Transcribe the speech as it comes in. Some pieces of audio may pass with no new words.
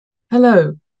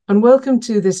Hello, and welcome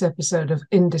to this episode of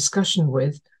In Discussion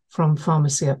With from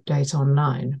Pharmacy Update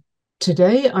Online.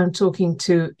 Today, I'm talking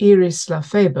to Iris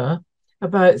Lafeber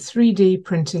about 3D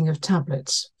printing of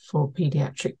tablets for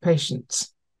paediatric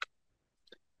patients.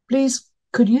 Please,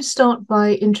 could you start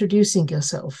by introducing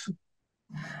yourself?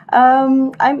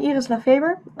 I'm Iris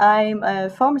Lafeber. I'm a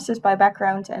pharmacist by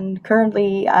background, and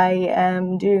currently I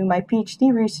am doing my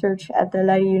PhD research at the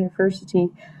Leiden University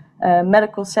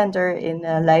Medical Center in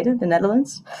Leiden, the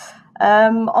Netherlands,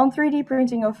 on 3D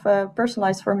printing of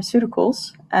personalized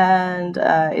pharmaceuticals. And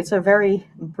it's a very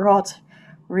broad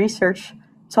research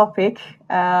topic.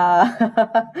 So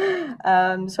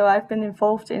I've been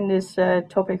involved in this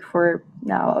topic for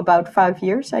now about 5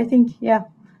 years, I think. Yeah.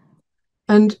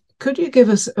 And could you give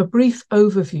us a brief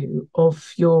overview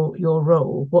of your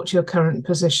role, what your current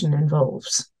position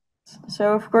involves?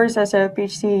 So, of course, as a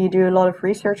PhD, you do a lot of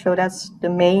research, so that's the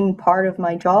main part of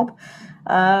my job.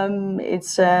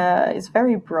 It's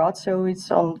very broad, so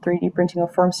it's on 3D printing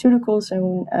of pharmaceuticals,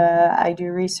 and I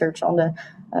do research on the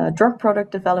drug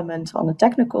product development, on the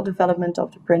technical development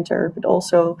of the printer, but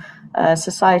also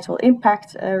societal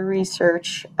impact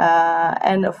research,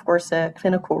 and of course the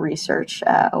clinical research,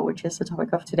 which is the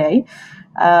topic of today.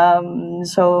 Then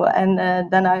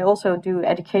I also do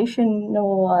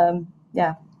educational,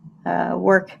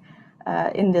 work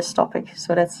in this topic.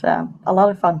 So that's a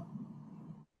lot of fun.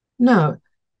 Now,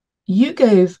 you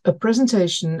gave a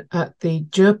presentation at the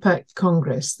JERPAC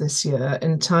Congress this year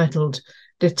entitled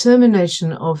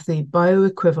Determination of the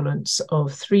Bioequivalence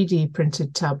of 3D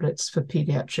Printed Tablets for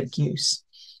Pediatric Use.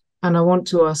 And I want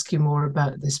to ask you more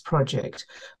about this project.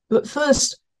 But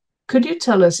first, could you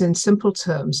tell us in simple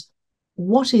terms,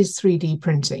 what is 3D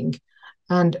printing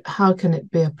and how can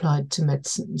it be applied to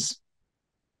medicines?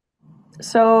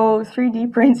 So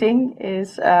 3D printing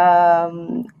is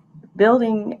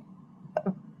building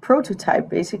a prototype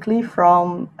basically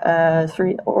from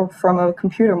from a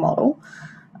computer model.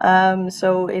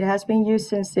 So it has been used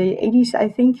since the 80s, I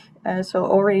think, so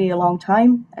already a long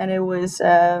time, and it was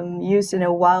used in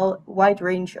a wide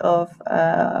range of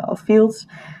fields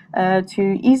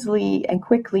to easily and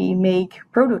quickly make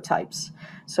prototypes.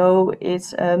 So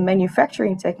it's a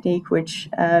manufacturing technique which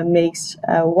makes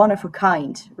one of a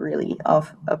kind, really,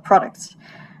 of a product.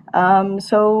 And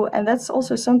that's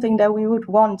also something that we would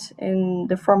want in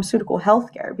the pharmaceutical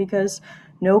healthcare, because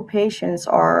no patients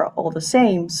are all the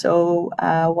same. So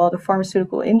while the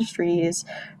pharmaceutical industry is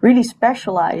really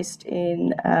specialized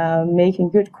in making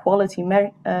good quality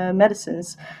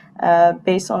medicines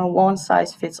based on a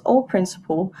one-size-fits-all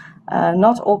principle,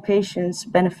 not all patients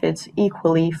benefit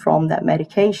equally from that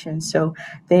medication. So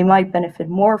they might benefit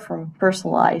more from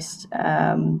personalized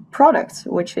products,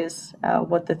 which is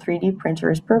what the 3D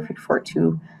printer is perfect for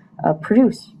to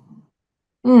produce.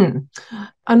 And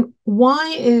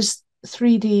why is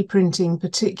 3D printing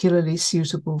particularly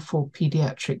suitable for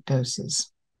pediatric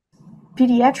doses?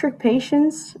 Pediatric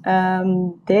patients,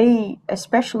 they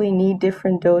especially need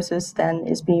different doses than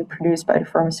is being produced by the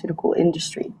pharmaceutical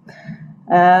industry.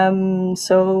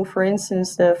 So, for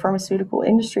instance, the pharmaceutical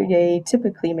industry, they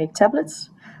typically make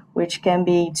tablets, which can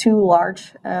be too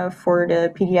large for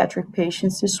the pediatric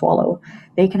patients to swallow.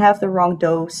 They can have the wrong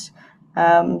dose.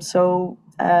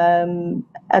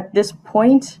 At this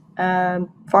point,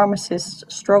 pharmacists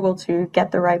struggle to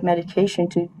get the right medication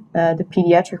to the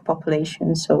pediatric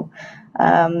population. So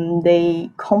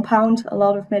they compound a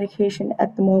lot of medication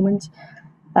at the moment.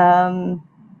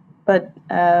 But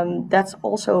that's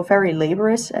also very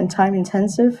laborious and time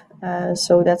intensive.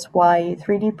 So that's why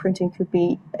 3D printing could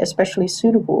be especially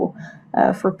suitable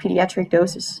for pediatric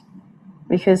doses,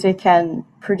 because it can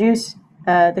produce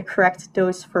the correct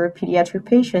dose for pediatric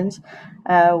patients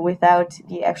without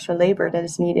the extra labor that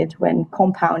is needed when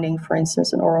compounding, for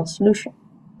instance, an oral solution.